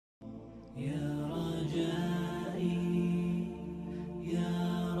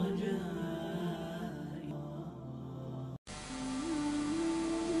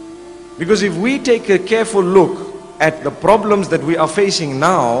Because if we take a careful look at the problems that we are facing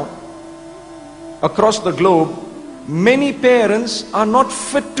now across the globe, many parents are not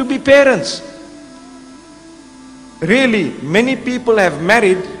fit to be parents. Really, many people have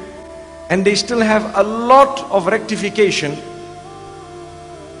married and they still have a lot of rectification,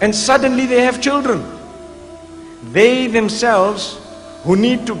 and suddenly they have children. They themselves, who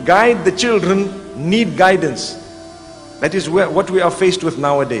need to guide the children, need guidance. That is what we are faced with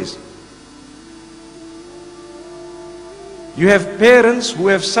nowadays. You have parents who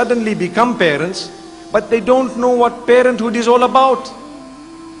have suddenly become parents, but they don't know what parenthood is all about.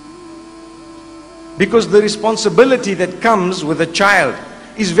 Because the responsibility that comes with a child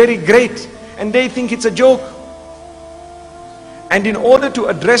is very great, and they think it's a joke. And in order to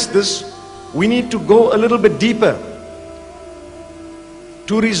address this, we need to go a little bit deeper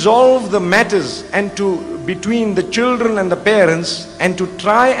to resolve the matters and between the children and the parents, and to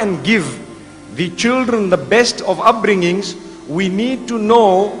try and give the children the best of upbringings. We need to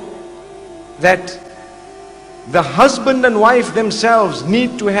know that the husband and wife themselves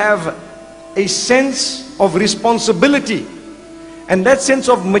need to have a sense of responsibility, and that sense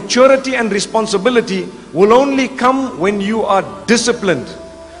of maturity and responsibility will only come when you are disciplined,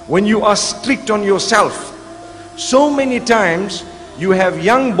 when you are strict on yourself. So many times you have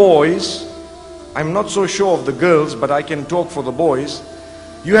young boys, I'm not so sure of the girls, but I can talk for the boys.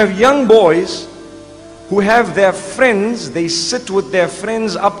 You have young boys who have their friends, they sit with their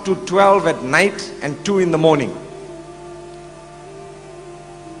friends up to 12 at night and 2 in the morning.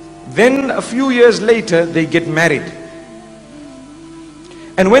 Then a few years later, they get married.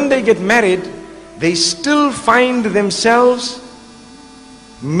 And when they get married, they still find themselves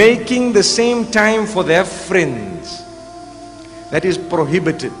making the same time for their friends. That is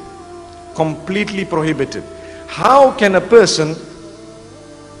prohibited, completely prohibited. How can a person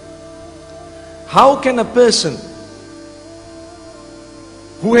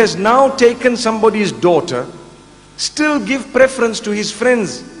who has now taken somebody's daughter still give preference to his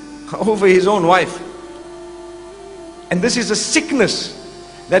friends over his own wife? And this is a sickness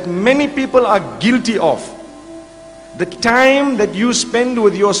that many people are guilty of. The time that you spend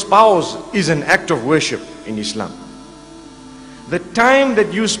with your spouse is an act of worship in Islam. The time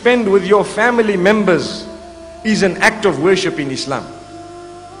that you spend with your family members is an act of worship in Islam.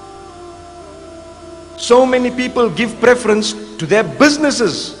 So many people give preference to their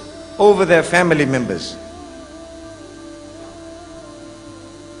businesses over their family members.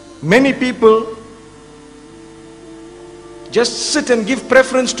 Many people just sit and give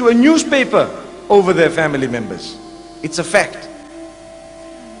preference to a newspaper over their family members. It's a fact.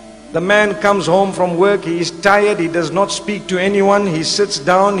 The man comes home from work, he is tired, he does not speak to anyone, he sits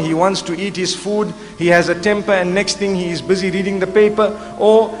down, he wants to eat his food, he has a temper, and next thing he is busy reading the paper,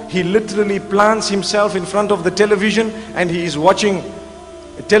 or he literally plants himself in front of the television and he is watching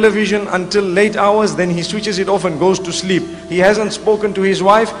television until late hours, then he switches it off and goes to sleep. He hasn't spoken to his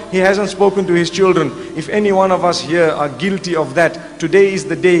wife, he hasn't spoken to his children. If any one of us here are guilty of that, today is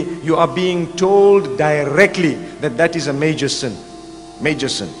the day you are being told directly that that is a major sin. Major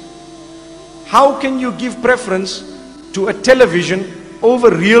sin. How can you give preference to a television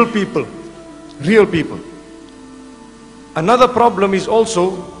over real people? Real people. Another problem is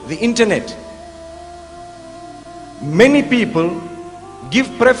also the internet. Many people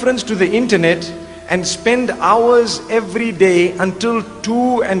give preference to the internet and spend hours every day until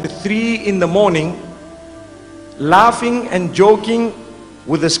 2 and 3 in the morning laughing and joking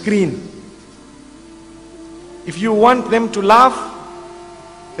with a screen. If you want them to laugh,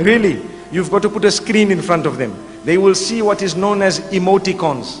 really, you've got to put a screen in front of them. They will see what is known as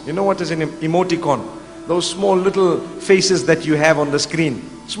emoticons. You know what is an emoticon? Those small little faces that you have on the screen.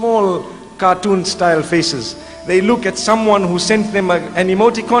 Small cartoon style faces. They look at someone who sent them an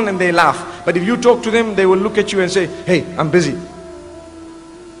emoticon and they laugh. But if you talk to them, they will look at you and say, hey, I'm busy.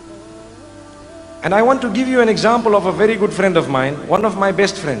 And I want to give you an example of a very good friend of mine, one of my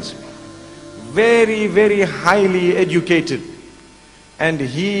best friends. Very, very highly educated. And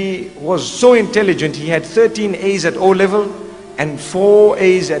he was so intelligent, he had 13 A's at O level and 4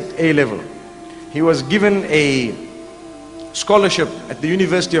 A's at A level. He was given a scholarship at the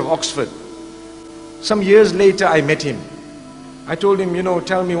University of Oxford. Some years later, I met him. I told him,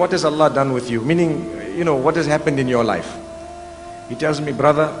 tell me, what has Allah done with you? Meaning, what has happened in your life? He tells me,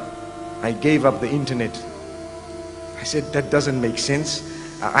 brother, I gave up the internet. I said, that doesn't make sense.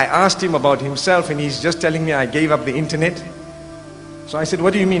 I asked him about himself and he's just telling me I gave up the internet. So I said,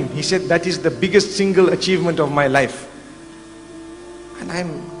 what do you mean? He said, that is the biggest single achievement of my life. And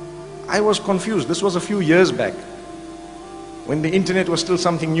I was confused. This was a few years back, when the internet was still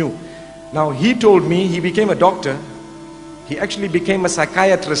something new. Now he told me, he became a doctor. He actually became a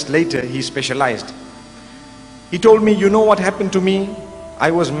psychiatrist later. He specialized. He told me, you know what happened to me?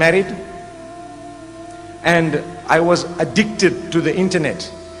 I was married and I was addicted to the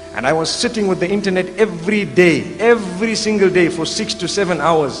internet. And I was sitting with the internet every day, every single day for 6 to 7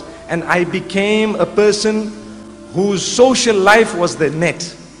 hours. And I became a person whose social life was the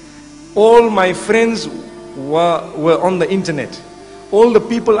net. All my friends were on the internet. All the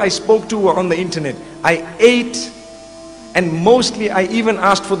people I spoke to were on the internet. I ate, and mostly I even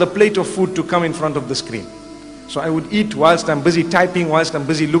asked for the plate of food to come in front of the screen. So I would eat whilst I'm busy typing, whilst I'm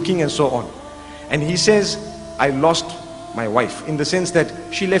busy looking, and so on. And he says, I lost my wife, in the sense that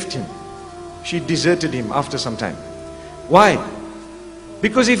she left him. She deserted him after some time. Why?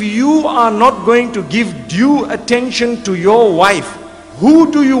 Because if you are not going to give due attention to your wife,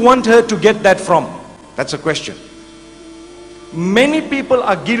 who do you want her to get that from? That's a question. Many people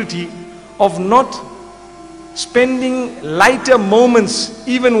are guilty of not spending lighter moments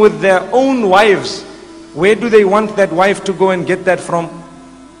even with their own wives. Where do they want that wife to go and get that from?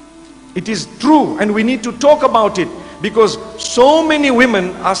 It is true, and we need to talk about it, because so many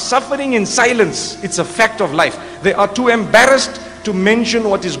women are suffering in silence. It's a fact of life. They are too embarrassed to mention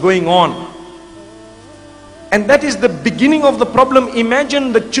what is going on. And that is the beginning of the problem.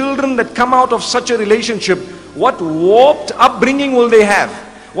 Imagine the children that come out of such a relationship. What warped upbringing will they have?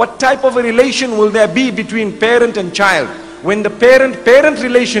 What type of a relation will there be between parent and child when the parent-parent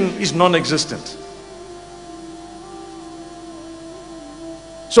relation is non-existent?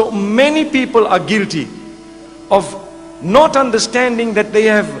 So many people are guilty of not understanding that they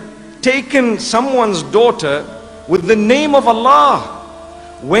have taken someone's daughter with the name of Allah.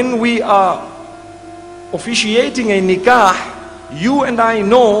 When we are officiating a nikah, you and I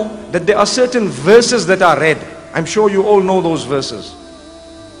know that there are certain verses that are read. I'm sure you all know those verses.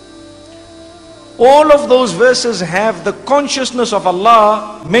 All of those verses have the consciousness of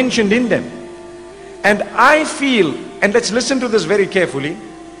Allah mentioned in them. And I feel, and let's listen to this very carefully,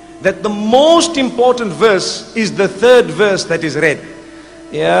 that the most important verse is the third verse that is read.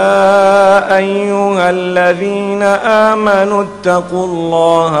 يا أيها الذين آمنوا اتقوا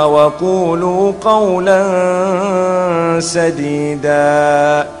الله وقولوا قولا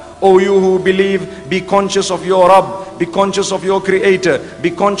سديدا. O you who believe, be conscious of your Rabb, be conscious of your Creator, be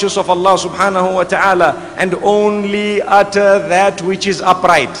conscious of Allah subhanahu wa ta'ala, and only utter that which is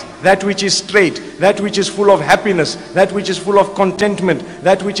upright, that which is straight, that which is full of happiness, that which is full of contentment,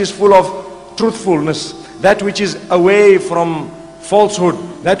 that which is full of truthfulness, that which is away from falsehood,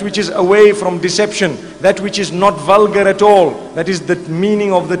 that which is away from deception, that which is not vulgar at all. That is the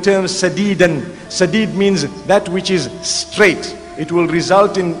meaning of the term sadidan. Sadid means that which is straight. It will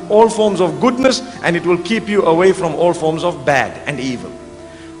result in all forms of goodness, and it will keep you away from all forms of bad and evil.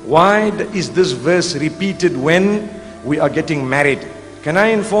 Why is this verse repeated when we are getting married? Can I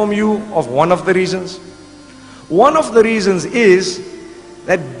inform you of one of the reasons? One of the reasons is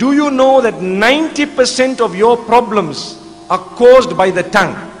that, do you know that 90% of your problems are caused by the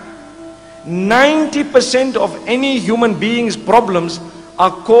tongue? 90% of any human being's problems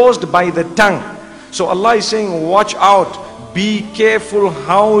are caused by the tongue. So Allah is saying, watch out. Be careful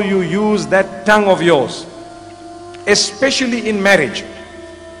how you use that tongue of yours, especially in marriage.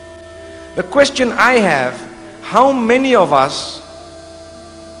 The question I have, how many of us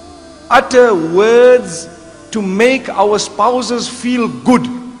utter words to make our spouses feel good?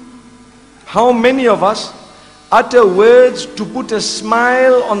 How many of us utter words to put a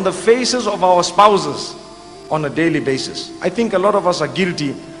smile on the faces of our spouses on a daily basis? I think a lot of us are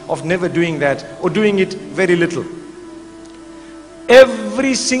guilty of never doing that, or doing it very little.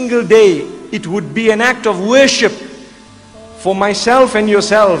 Every single day, it would be an act of worship for myself and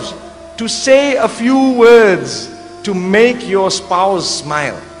yourselves to say a few words to make your spouse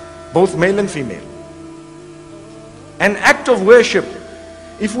smile, both male and female. An act of worship.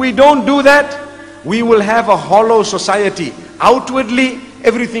 If we don't do that, we will have a hollow society. Outwardly,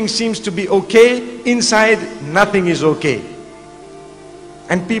 everything seems to be okay. Inside, nothing is okay.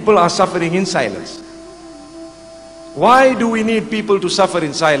 And people are suffering in silence. Why do we need people to suffer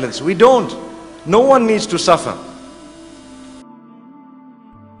in silence? We don't. No one needs to suffer.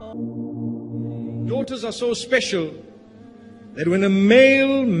 Daughters are so special that when a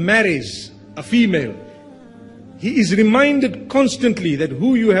male marries a female, he is reminded constantly that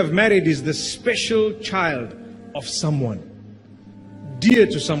who you have married is the special child of someone, dear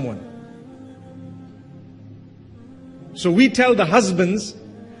to someone. So we tell the husbands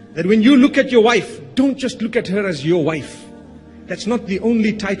that when you look at your wife, don't just look at her as your wife. That's not the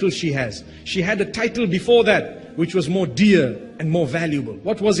only title she has. She had a title before that which was more dear and more valuable.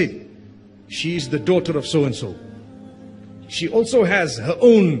 What was it? she is the daughter of so-and-so. She also has her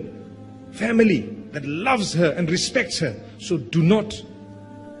own family that loves her and respects her. So do not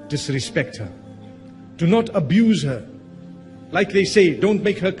disrespect her. Do not abuse her. Like they say, don't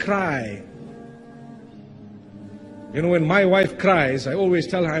make her cry. You know, when my wife cries, I always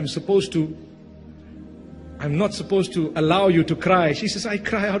tell her I'm not supposed to allow you to cry. She says, I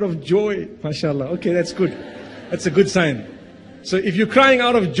cry out of joy. MashaAllah. Okay, that's good. That's a good sign. So if you're crying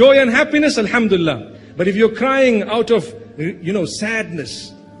out of joy and happiness, alhamdulillah. But if you're crying out of,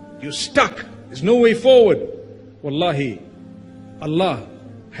 sadness, you're stuck, there's no way forward, wallahi, Allah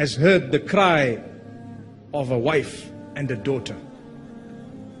has heard the cry of a wife and a daughter.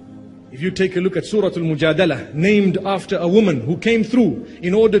 If you take a look at Surah Al-Mujadalah, named after a woman who came through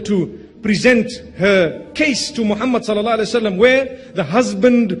in order to present her case to Muhammad sallallahu alaihi wasallam, where the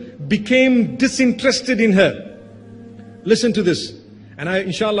husband became disinterested in her. Listen to this, and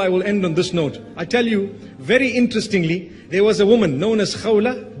inshallah I will end on this note. I tell you, very interestingly, there was a woman known as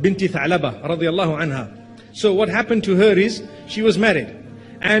Khawla binti Tha'laba radiyallahu anha. So what happened to her is, she was married,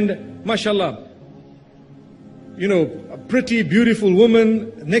 and mashallah, a pretty beautiful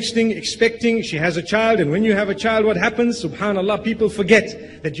woman, next thing expecting, she has a child, and when you have a child, what happens? Subhanallah, people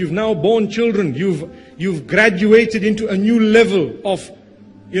forget that you've now born children, you've graduated into a new level of,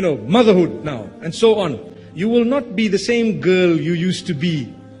 motherhood now, and so on. You will not be the same girl you used to be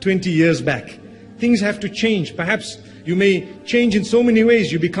 20 years back. Things have to change. Perhaps you may change in so many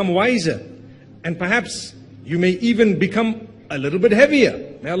ways. You become wiser, and perhaps you may even become a little bit heavier.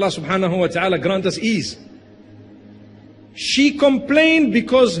 May Allah subhanahu wa ta'ala grant us ease. She complained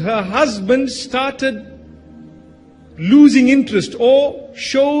because her husband started losing interest or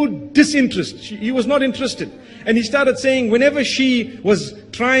showed disinterest. He was not interested. And he started saying, whenever she was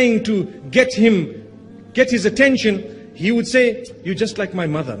trying to get his attention, he would say, you're just like my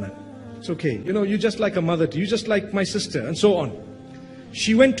mother, man. It's okay. You're just like a mother to you, just like my sister, and so on.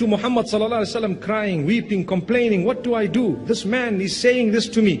 She went to Muhammad sallallahu alaihi wasallam crying, weeping, complaining, what do I do? This man is saying this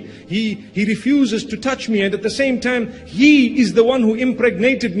to me. He refuses to touch me, and at the same time, he is the one who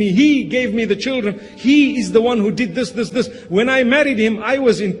impregnated me. He gave me the children. He is the one who did this. When I married him, I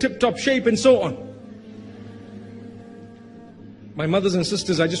was in tip-top shape, and so on. My mothers and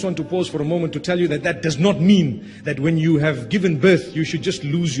sisters, I just want to pause for a moment to tell you that does not mean that when you have given birth, you should just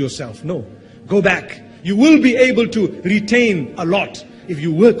lose yourself. No. Go back. You will be able to retain a lot if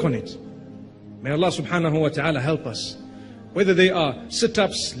you work on it. May Allah subhanahu wa ta'ala help us. Whether they are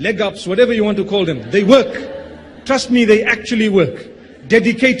sit-ups, leg-ups, whatever you want to call them, they work. Trust me, they actually work.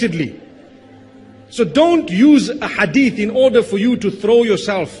 Dedicatedly. So don't use a hadith in order for you to throw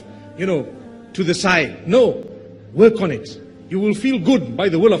yourself, to the side. No. Work on it. You will feel good by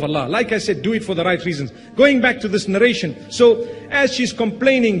the will of Allah. Like I said, do it for the right reasons. Going back to this narration. So, as she's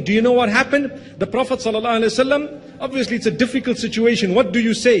complaining, do you know what happened? The Prophet ﷺ, obviously it's a difficult situation. What do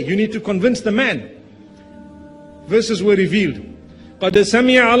you say? You need to convince the man. Verses were revealed. قَدْ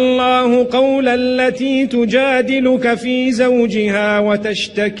سَمِعَ اللَّهُ قَوْلَ الَّتِي تُجَادِلُكَ فِي زَوْجِهَا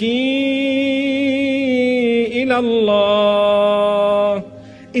وَتَشْتَكِي إِلَى اللَّهِ.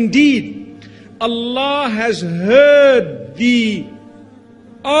 Indeed, Allah has heard the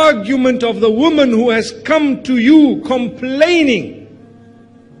argument of the woman who has come to you complaining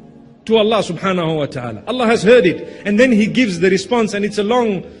to Allah subhanahu wa ta'ala. Allah has heard it, and then He gives the response, and it's a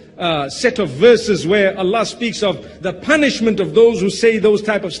long set of verses where Allah speaks of the punishment of those who say those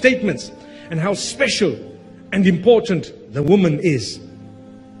type of statements, and how special and important the woman is.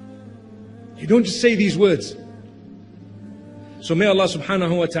 You don't just say these words. So may Allah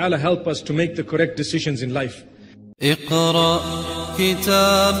subhanahu wa ta'ala help us to make the correct decisions in life. اقرأ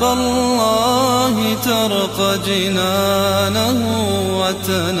كتاب الله ترق جنانه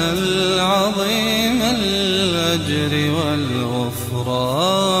وتنل عظيم الأجر والغفران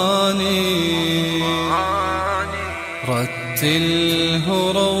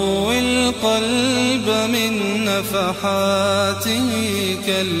رتله روي القلب من نفحاته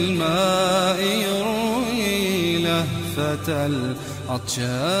كالماء يروي لهفة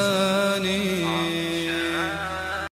العطشان